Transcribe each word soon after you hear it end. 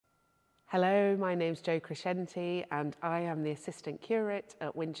Hello, my name's Jo and I am the Assistant Curate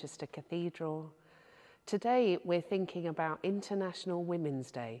at Winchester Cathedral. Today we're thinking about International Women's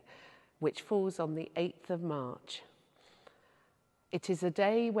Day, which falls on the 8th of March. It is a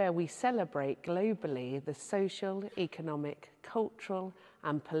day where we celebrate globally the social, economic, cultural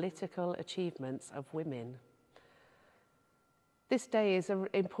and political achievements of women. This day is an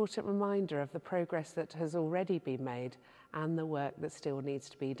important reminder of the progress that has already been made and the work that still needs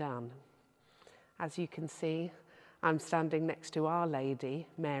to be done. As you can see, I'm standing next to Our Lady,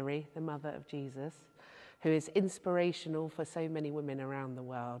 Mary, the Mother of Jesus, who is inspirational for so many women around the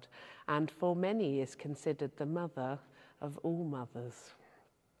world, and for many is considered the mother of all mothers.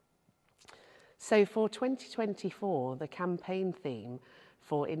 So for 2024, the campaign theme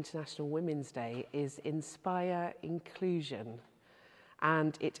for International Women's Day is Inspire Inclusion,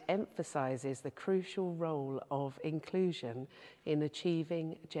 and it emphasises the crucial role of inclusion in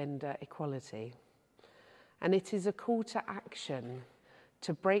achieving gender equality. And it is a call to action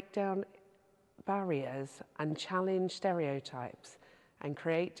to break down barriers and challenge stereotypes and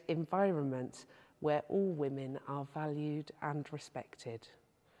create environments where all women are valued and respected.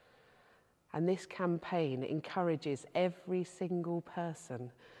 And this campaign encourages every single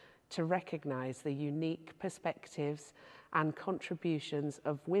person to recognise the unique perspectives and contributions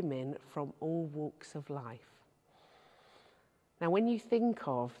of women from all walks of life. Now, when you think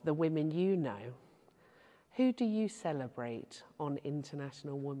of the women you know, who do you celebrate on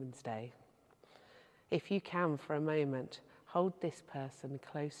International Women's Day? If you can, for a moment, hold this person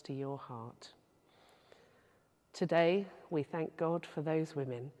close to your heart. Today, we thank God for those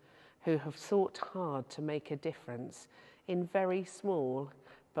women who have sought hard to make a difference in very small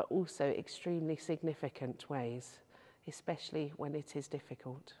but also extremely significant ways, especially when it is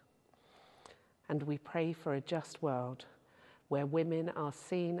difficult. And we pray for a just world where women are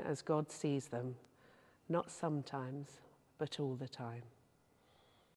seen as God sees them, not sometimes, but all the time.